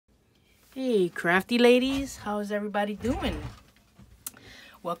Hey, crafty ladies, how's everybody doing?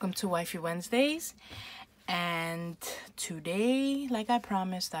 Welcome to Wifey Wednesdays, and today, like I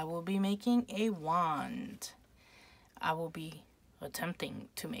promised, I will be making a wand. I will be attempting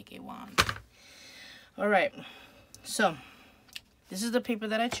to make a wand. Alright, so this is the paper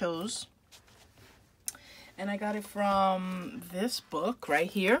that I chose, and I got it from this book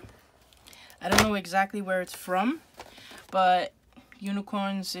right here. I don't know exactly where it's from, but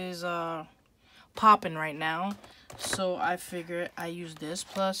unicorns is popping right now, so I figured I use this.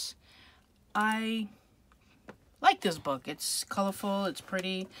 Plus I like this book. It's colorful, it's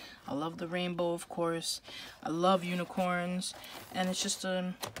pretty. I love the rainbow, of course. I love unicorns, and it's just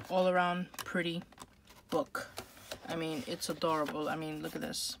an all-around pretty book. I mean, it's adorable. I mean, look at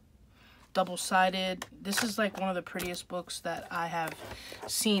this, double-sided. This is like one of the prettiest books that I have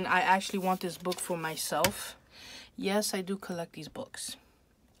seen. I actually want this book for myself. Yes, I do collect these books.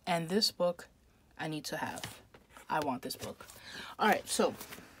 And this book, I need to have. I want this book. Alright, so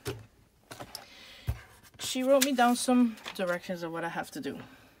she wrote me down some directions of what I have to do.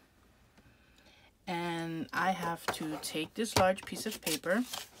 And I have to take this large piece of paper,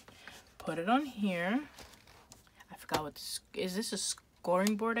 put it on here. I forgot what this is. This a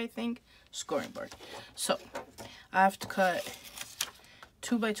scoring board, I think? Scoring board. So, I have to cut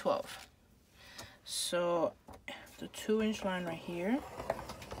 2 by 12. So, the 2-inch line right here,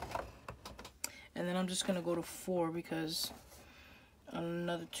 and then I'm just gonna go to 4 because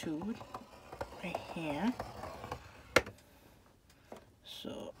another 2 right here.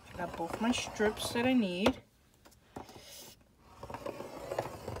 So I got both my strips that I need.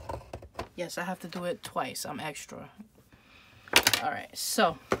 Yes, I have to do it twice. I'm extra. All right,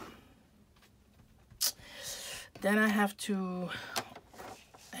 so then I have to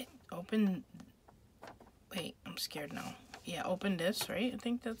open. Wait, I'm scared now. Yeah, open this, right? I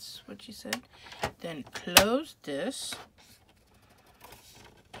think that's what she said. Then close this.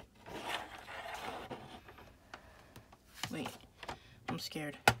 Wait, I'm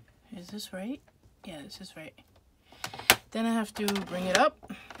scared. Is this right? Yeah, this is right. Then I have to bring it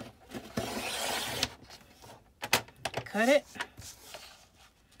up. Cut it.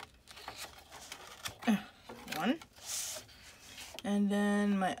 One. And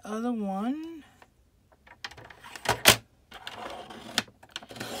then my other one.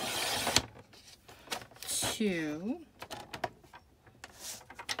 I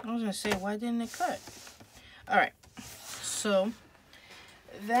was gonna say, why didn't it cut? Alright, so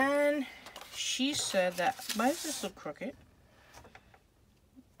then she said that, why is this so crooked?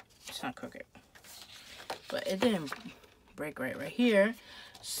 It's not crooked, but it didn't break right here,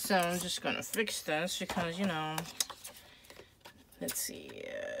 so I'm just gonna fix this because, you know, let's see,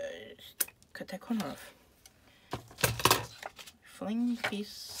 cut that corner off. Fling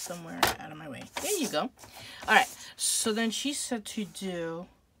piece somewhere out of my way. There you go. All right, so then she said to do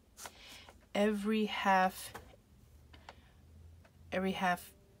every half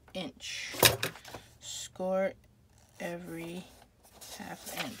inch. Score every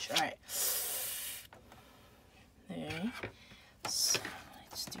half inch. All right. There. So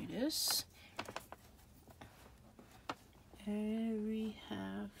let's do this. Every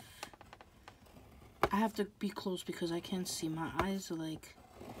half. I have to be close because I can't see. My eyes are like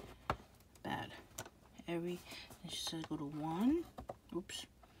bad. And she said go to 1. Oops.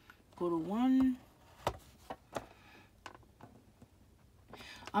 Go to 1.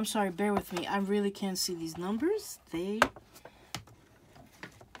 I'm sorry, bear with me. I really can't see these numbers. They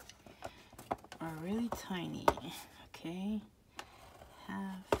are really tiny. Okay.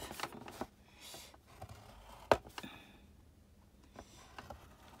 Half.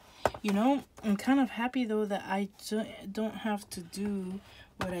 You know, I'm kind of happy though that I don't have to do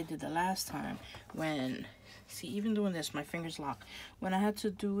what I did the last time when, see, even doing this, my fingers lock. When I had to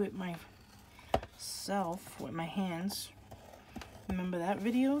do it myself with my hands, remember that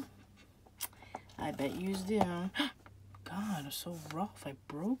video? I bet you do. God, it's so rough. I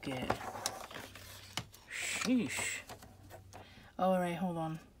broke it. Sheesh. All right, hold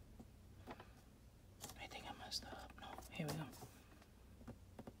on. I think I messed up. No, here we go.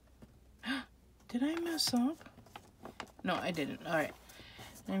 Did I mess up? No, I didn't. All right.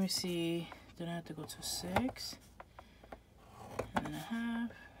 Let me see. Then I have to go to 6. And then a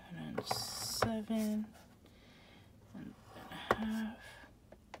half. And then 7. And then a half.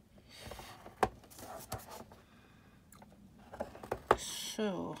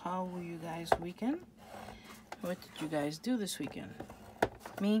 So, how were you guys weekend? What did you guys do this weekend?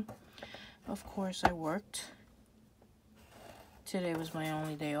 Me? Of course, I worked. Today was my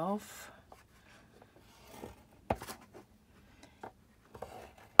only day off.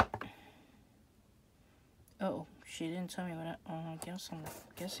 Oh, she didn't tell me what I guess I'm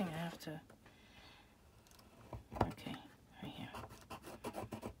guessing I have to. Okay, right here.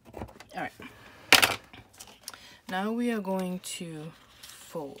 Alright. Now we are going to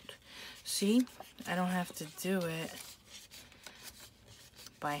fold. See? I don't have to do it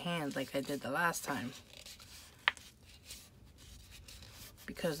by hand like I did the last time.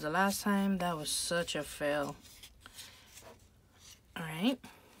 Because the last time, that was such a fail. Alright.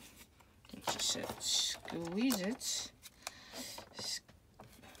 She said, squeeze it.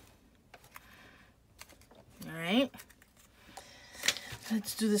 Alright.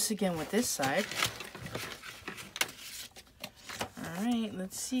 Let's do this again with this side. Alright,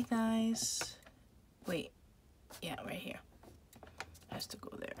 let's see, guys. Wait. Yeah, right here. Has to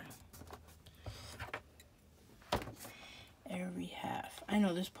go there. Every half. I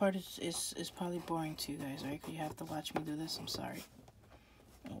know this part is probably boring to you guys, right? Because you have to watch me do this. I'm sorry.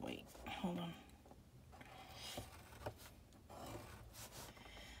 Oh, wait. Hold on.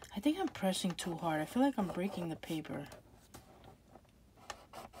 I think I'm pressing too hard. I feel like I'm breaking the paper.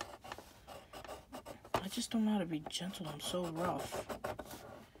 I just don't know how to be gentle. I'm so rough.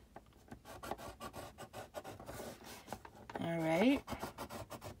 Alright.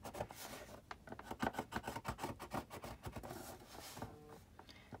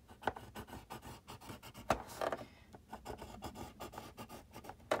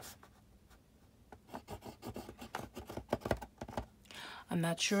 I'm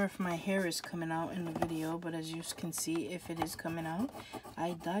not sure if my hair is coming out in the video, but as you can see, if it is coming out,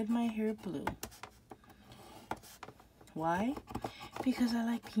 I dyed my hair blue. Why? Because I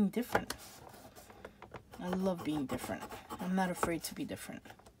like being different. I love being different. I'm not afraid to be different.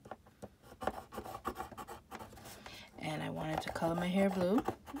 And I wanted to color my hair blue,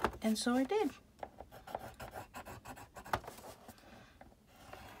 and so I did.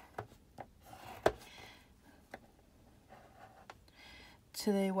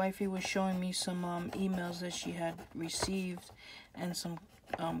 Today, Wifey was showing me some emails that she had received and some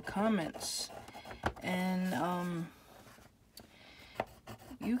comments. And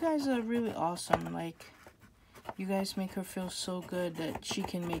you guys are really awesome. Like, you guys make her feel so good that she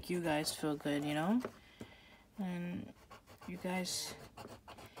can make you guys feel good, you know? And you guys,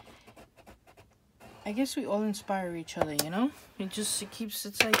 I guess we all inspire each other, you know? It's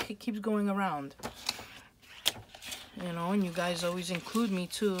like it keeps going around. You know, and you guys always include me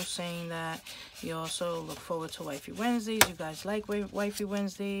too, saying that you also look forward to Wifey Wednesdays. You guys like Wifey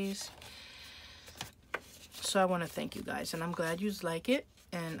Wednesdays. So I want to thank you guys, and I'm glad you like it,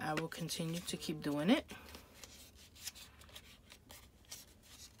 and I will continue to keep doing it.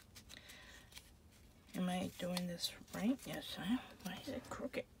 Am I doing this right? Yes, I am. Why is it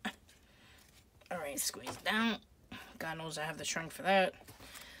crooked? Alright, squeeze down. God knows I have the strength for that.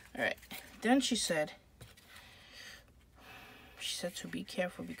 Alright, then she said to be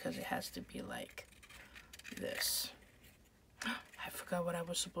careful because it has to be like this. I forgot what I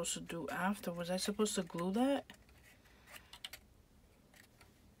was supposed to do after. Was I supposed to glue that?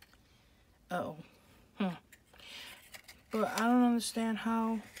 Uh-oh. But I don't understand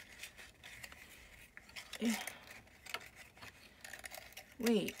how...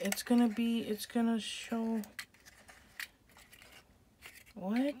 Wait, it's gonna show...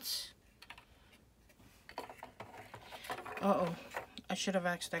 What? Uh-oh. I should have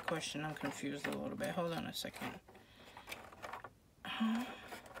asked that question. I'm confused a little bit. Hold on a second. I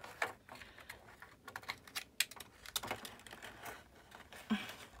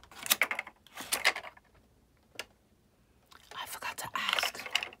forgot to ask.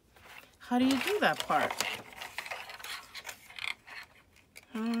 How do you do that part?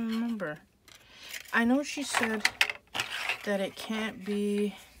 I don't remember. I know she said that it can't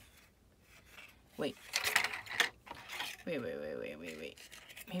be... Wait. Wait.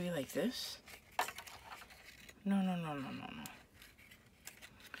 Maybe like this? No.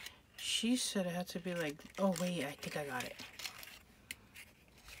 She said it had to be like... Oh, wait. I think I got it.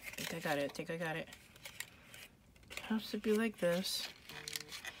 I think I got it. It has to be like this.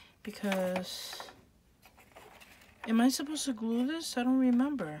 Because... Am I supposed to glue this? I don't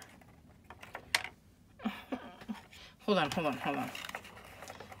remember. Hold on.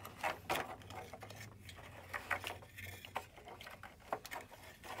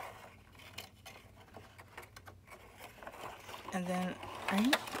 And then,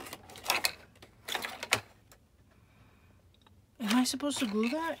 right? Am I supposed to glue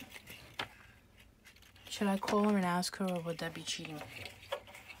that? Should I call her and ask her, or would that be cheating?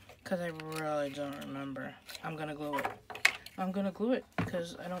 Because I really don't remember. I'm gonna glue it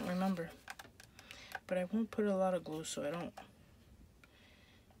because I don't remember. But I won't put a lot of glue so I don't...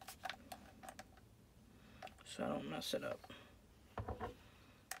 so I don't mess it up.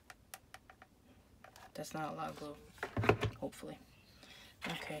 That's not a lot of glue, hopefully.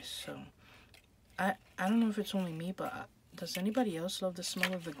 Okay, so I don't know if it's only me, but does anybody else love the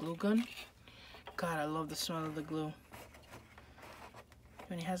smell of the glue gun? God, I love the smell of the glue.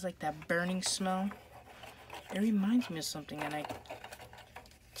 When it has like that burning smell, it reminds me of something, and I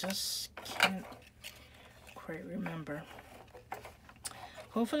just can't quite remember.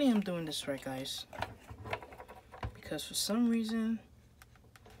 Hopefully I'm doing this right, guys, because for some reason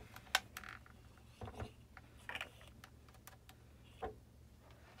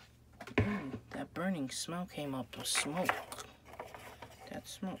that burning smell came up with smoke. That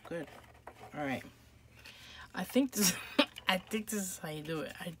smelled good. All right, I think this I think this is how you do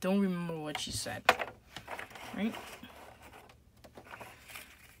it. I don't remember what she said, right?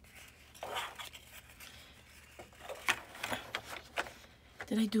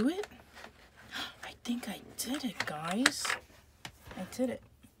 Did I do it? I think I did it, guys. I did it.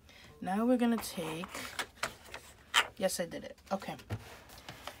 Now we're gonna take, yes, I did it. Okay.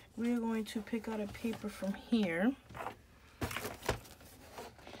 We're going to pick out a paper from here.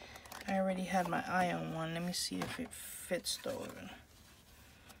 I already had my eye on one. Let me see if it fits though.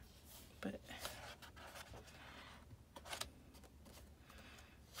 But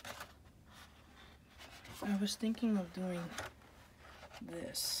I was thinking of doing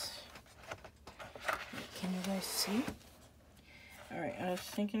this. Can you guys see? Alright, I was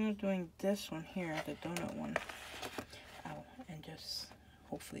thinking of doing this one here, the donut one. Ow, and just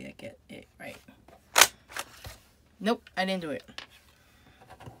hopefully I get it right. Nope, I didn't do it.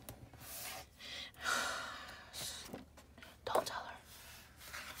 Don't tell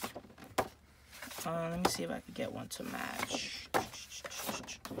her. Let me see if I can get one to match.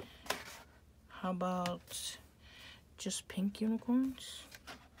 How about just pink unicorns?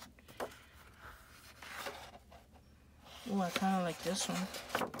 Oh, I kind of like this one.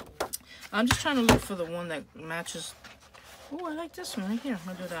 I'm just trying to look for the one that matches. Oh, I like this one right here.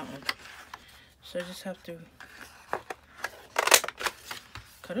 I'll do that one. So I just have to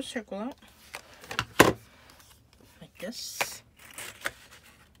cut a circle out like this.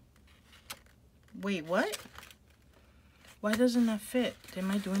 Wait, what? Why doesn't that fit? Am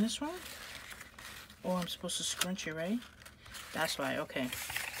I doing this wrong? Oh, I'm supposed to scrunch it, right? That's why, okay.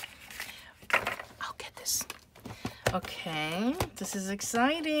 I'll get this. Okay, this is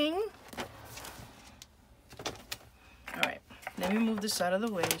exciting. All right, let me move this out of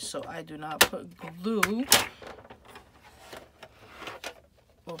the way so I do not put glue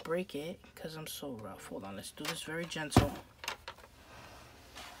or break it because I'm so rough. Hold on, let's do this very gentle.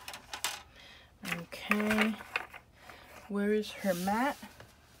 Okay, where is her mat?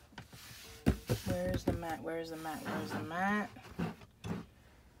 Where is the mat? Where is the mat? Where is the mat?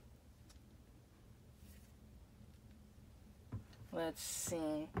 Let's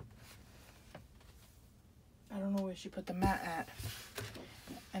see. I don't know where she put the mat at.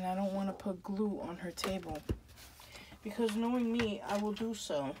 And I don't want to put glue on her table. Because knowing me, I will do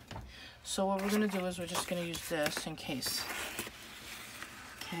so. So what we're going to do is we're just going to use this in case.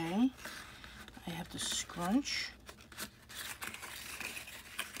 Okay. I have to scrunch.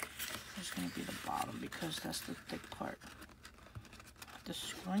 It's going to be the bottom because that's the thick part. I have to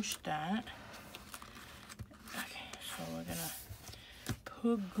scrunch that. Okay, so we're going to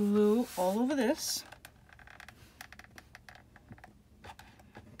put glue all over this.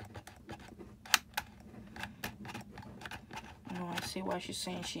 Oh, I see why she's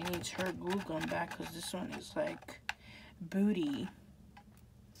saying she needs her glue gun back because this one is like booty.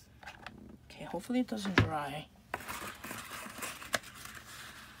 Okay, hopefully it doesn't dry.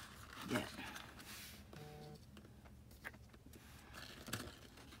 Yeah.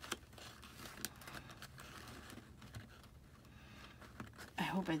 I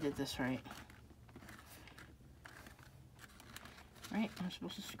hope I did this right. Right, I'm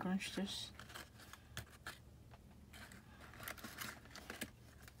supposed to scrunch this.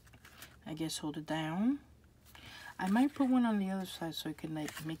 I guess hold it down. I might put one on the other side so I can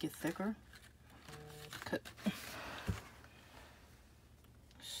like make it thicker. Cut.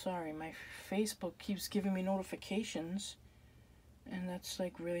 Sorry, my Facebook keeps giving me notifications and that's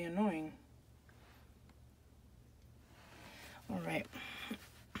like really annoying. All right.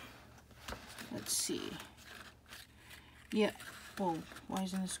 Let's see. Yeah. Whoa, why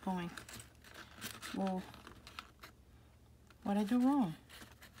isn't this going? Whoa. What'd I do wrong?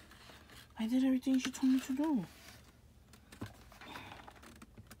 I did everything she told me to do.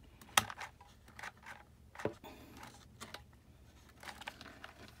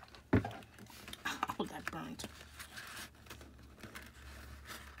 Oh, that burned.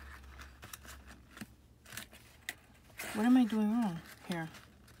 What am I doing wrong here?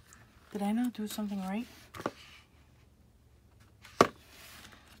 Did I not do something right?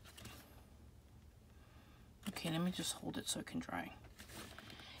 Okay, let me just hold it so it can dry.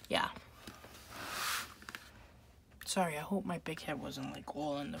 Yeah. Sorry, I hope my big head wasn't like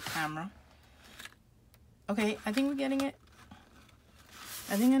all in the camera. Okay, I think we're getting it.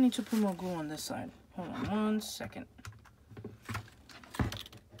 I think I need to put more glue on this side. Hold on 1 second.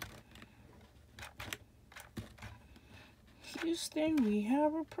 Houston, we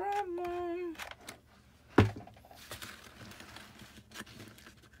have a problem.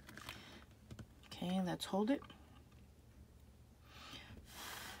 Okay, let's hold it.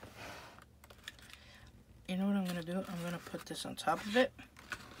 You know what I'm gonna do? I'm gonna put this on top of it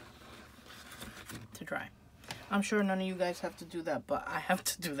to dry. I'm sure none of you guys have to do that, but I have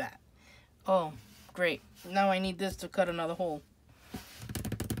to do that. Oh, great. Now I need this to cut another hole.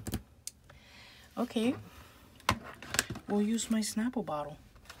 Okay. We'll use my Snapple bottle.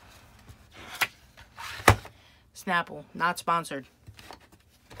 Snapple, not sponsored.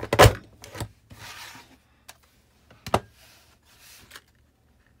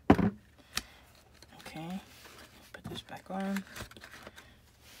 Okay, put this back on.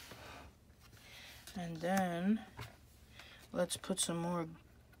 And then let's put some more.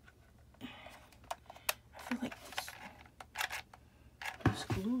 I feel like this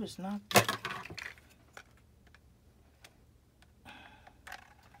glue is not.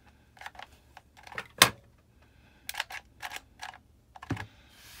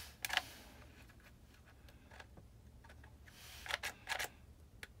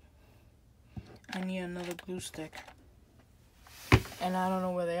 I need another glue stick. And I don't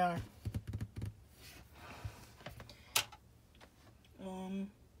know where they are.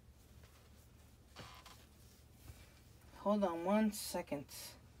 Hold on 1 second.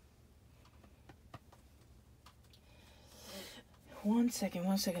 1 second,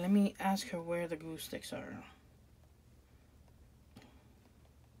 1 second. Let me ask her where the glue sticks are.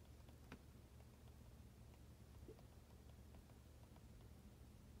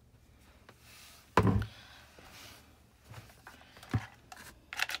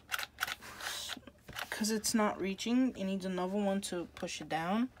 Because it's not reaching, it needs another one to push it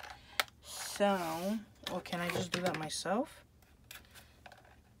down. So, or can I just do that myself?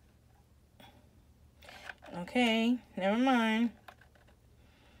 Okay, never mind.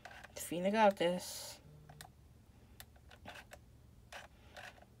 Fina got this.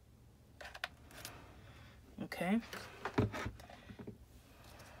 Okay.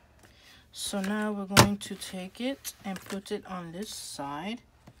 So now we're going to take it and put it on this side.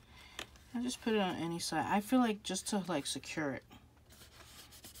 I just put it on any side. I feel like just to like secure it.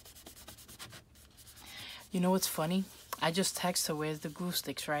 You know what's funny? I just text her where's the glue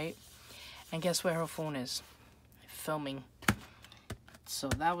sticks, right? And guess where her phone is? Filming. So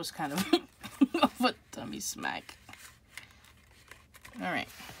that was kind of of a dummy smack. All right.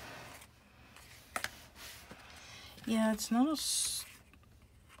 Yeah, it's not a...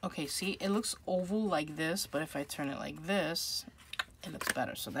 Okay, see, it looks oval like this, but if I turn it like this, it looks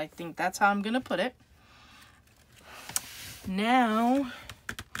better. So I think that's how I'm gonna put it. Now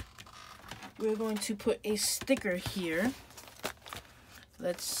we're going to put a sticker here.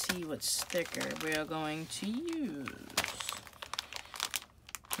 Let's see what sticker we are going to use.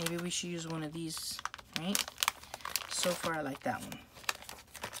 Maybe we should use one of these, right? So far I like that one.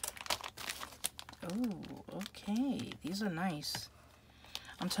 Oh, okay, these are nice.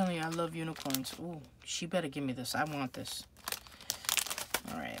 I'm telling you, I love unicorns. Oh, she better give me this. I want this.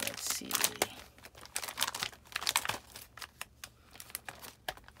 All right, let's see.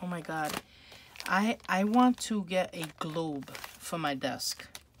 Oh my God. I want to get a globe for my desk.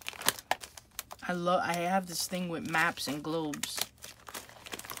 I have this thing with maps and globes.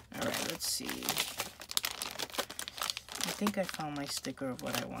 All right, let's see. I think I found my sticker of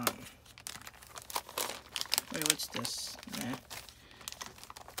what I want. Wait, what's this? Nah.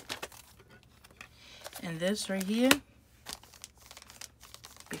 And this right here,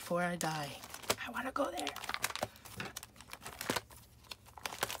 before I die. I want to go there.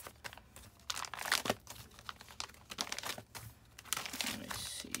 Let's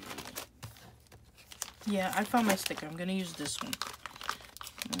see. Yeah, I found my sticker. I'm going to use this one.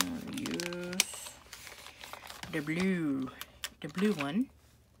 I'm going to use the blue one.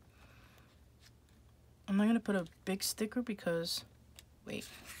 I'm not going to put a big sticker because, wait,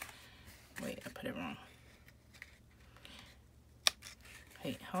 I put it wrong.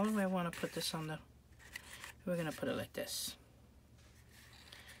 Hey, how do I want to put this on the... We're going to put it like this.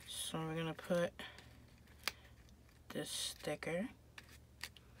 So we're going to put this sticker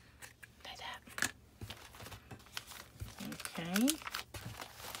like that. Okay.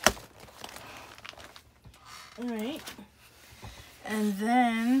 All right. And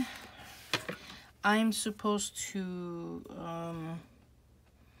then I'm supposed to,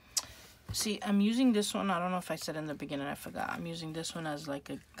 see, I'm using this one. I don't know if I said in the beginning, I forgot. I'm using this one as like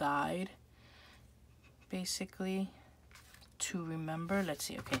a guide, basically, to remember. Let's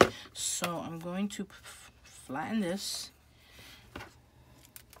see. Okay, so I'm going to flatten this.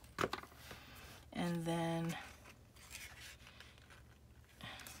 And then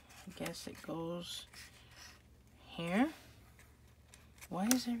I guess it goes here. Why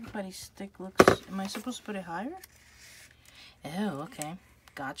is everybody's stick looks... Am I supposed to put it higher? Oh, okay.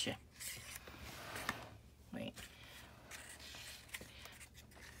 Gotcha. Wait.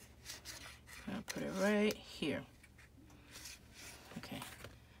 I'm gonna put it right here. Okay.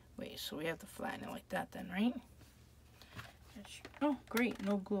 Wait, so we have to flatten it like that then, right? Oh, great.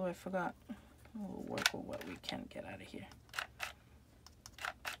 No glue, I forgot. We'll work with what we can get out of here.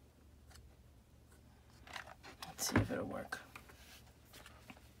 Let's see if it'll work.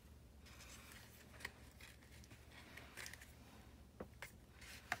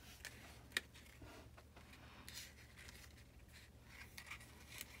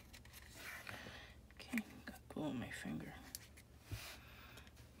 Okay, got glue on my finger.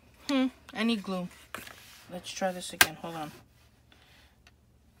 I need glue. Let's try this again. Hold on.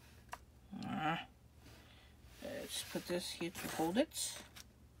 Let's put this here to hold it.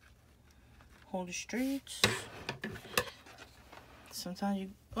 Hold it straight. Sometimes you...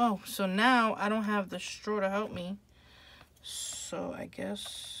 Oh, so now I don't have the straw to help me. So I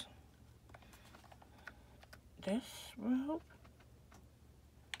guess this will help.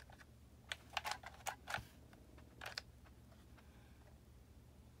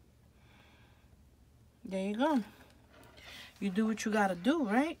 There you go. You do what you gotta do,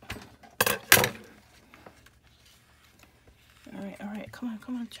 right? All right, come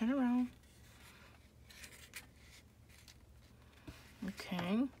on, turn around.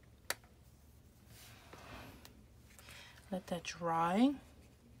 Okay. Let that dry.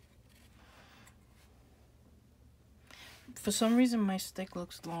 For some reason, my stick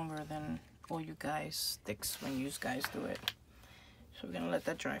looks longer than all you guys' sticks when you guys do it. So we're gonna let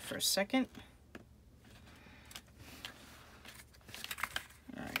that dry for a second.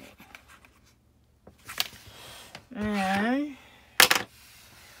 All right. And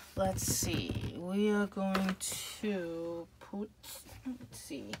let's see. We are going to put... Let's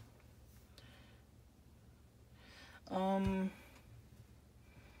see.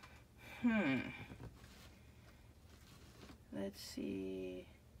 Let's see.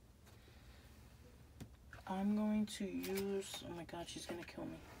 I'm going to use... Oh my god, she's gonna kill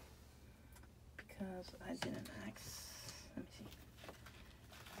me. Because I didn't ask. Let me see.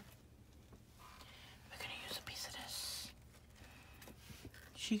 We're gonna use a piece of this.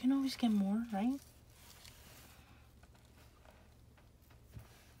 She can always get more, right?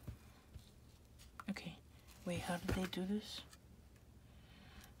 Okay. Wait, how did they do this?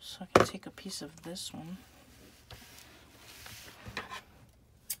 So I can take a piece of this one.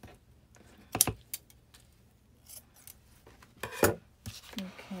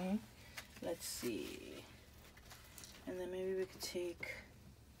 Okay, let's see. And then maybe we could take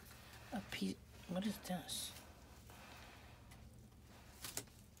a piece. What is this?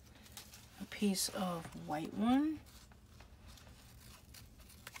 A piece of white one.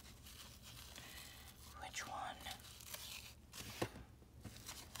 Which one?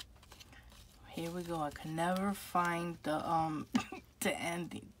 Here we go. I can never find the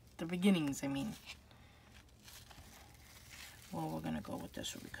the beginnings, I mean. Well, we're gonna go with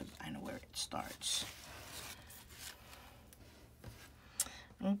this one because I know where it starts.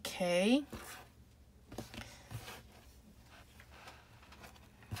 Okay.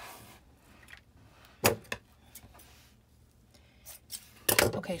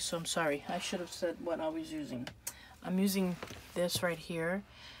 Okay, so I'm sorry. I should have said what I was using. I'm using this right here,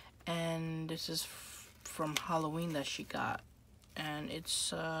 and this is from Halloween that she got, and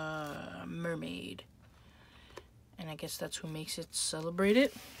it's a mermaid. And I guess that's who makes it, celebrate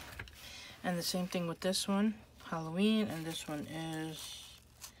it. And the same thing with this one, Halloween, and this one is,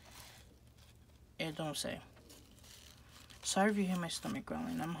 it don't say. Sorry if you hear my stomach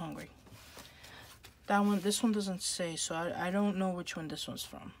growling, I'm hungry. That one, this one doesn't say, so I don't know which one this one's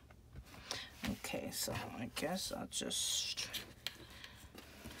from. Okay, so I guess I'll just,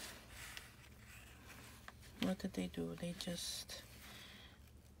 what did they do? They just,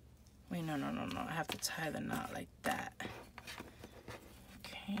 wait, no, I have to tie the knot like that.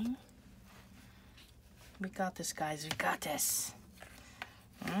 Okay. We got this, guys, we got this.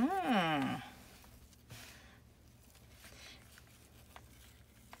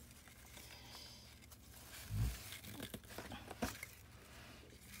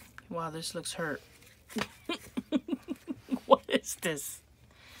 Wow, this looks hurt. What is this?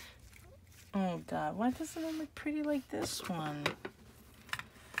 Oh God, why doesn't it look pretty like this one?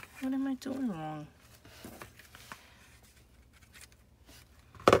 What am I doing wrong?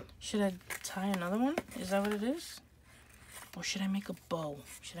 Should I tie another one? Is that what it is? Or should I make a bow?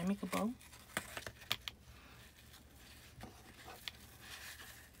 Should I make a bow?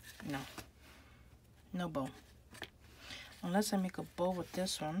 No. No bow. Unless I make a bow with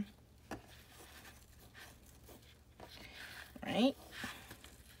this one. Right?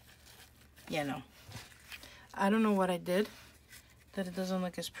 Yeah, no. I don't know what I did that it doesn't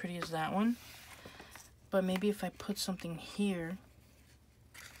look as pretty as that one. But maybe if I put something here,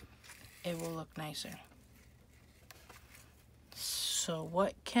 it will look nicer. So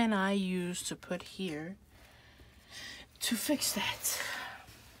what can I use to put here to fix that?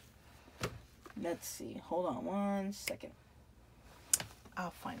 Let's see. Hold on one second. I'll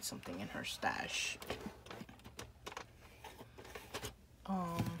find something in her stash.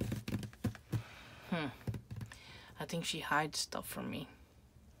 I think she hides stuff from me.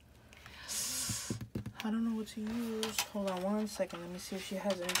 I don't know what to use. Hold on one second. Let me see if she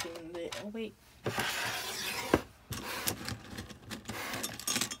has anything in there. Oh, wait.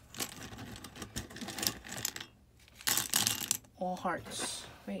 All hearts.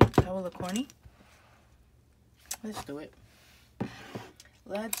 Wait, that will look corny. Let's do it.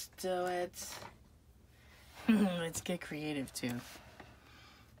 Let's do it. Let's get creative too.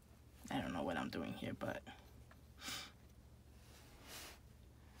 I don't know what I'm doing here, but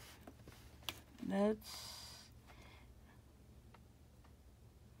let's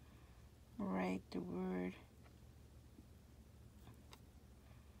write the word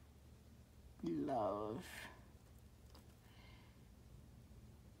love.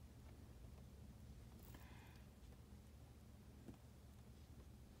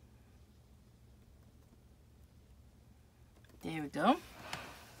 There we go.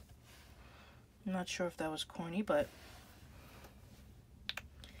 I'm not sure if that was corny, but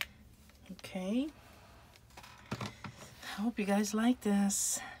okay. I hope you guys like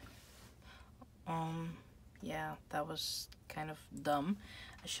this. Yeah, that was kind of dumb.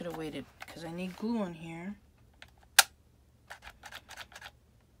 I should have waited because I need glue on here.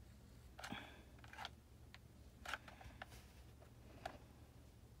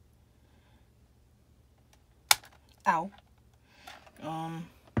 Ow.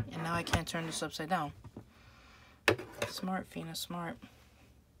 And now I can't turn this upside down. Smart, Fina, smart.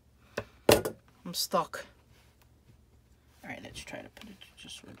 I'm stuck. Alright, let's try to put it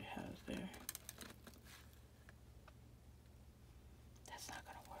just what it has there. That's not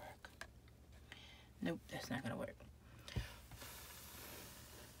gonna work. Nope, that's not gonna work.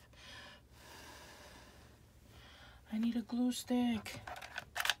 I need a glue stick.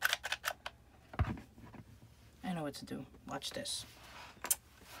 I know what to do. Watch this.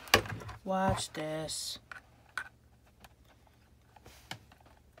 Watch this.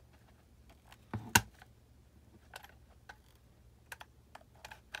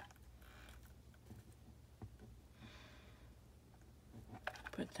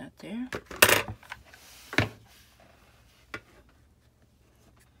 Put that there.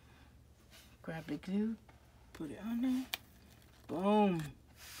 Grab the glue. Put it on there. Boom.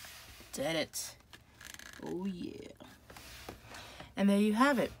 Did it. Oh yeah. And there you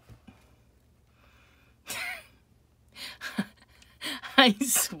have it. I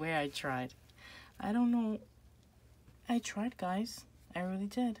swear I tried. I don't know. I tried, guys. I really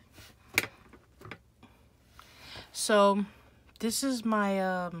did. So, this is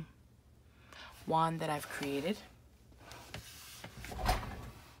my wand that I've created.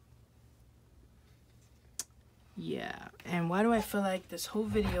 Yeah. And why do I feel like this whole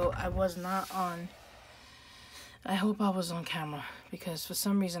video I was not on... I hope I was on camera. Because for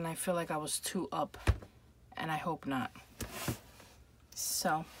some reason I feel like I was too up. And I hope not.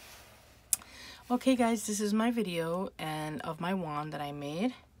 So, okay guys, this is my video and of my wand that I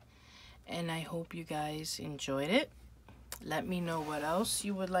made, and I hope you guys enjoyed it. Let me know what else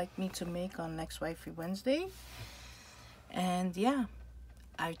you would like me to make on next Wifey Wednesday. And yeah,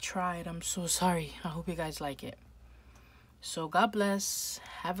 I tried. I'm so sorry. I hope you guys like it. So God bless,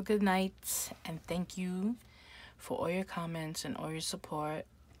 have a good night, and thank you for all your comments and all your support,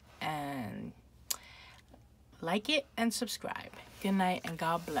 and like it and subscribe. Good night and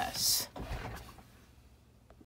God bless.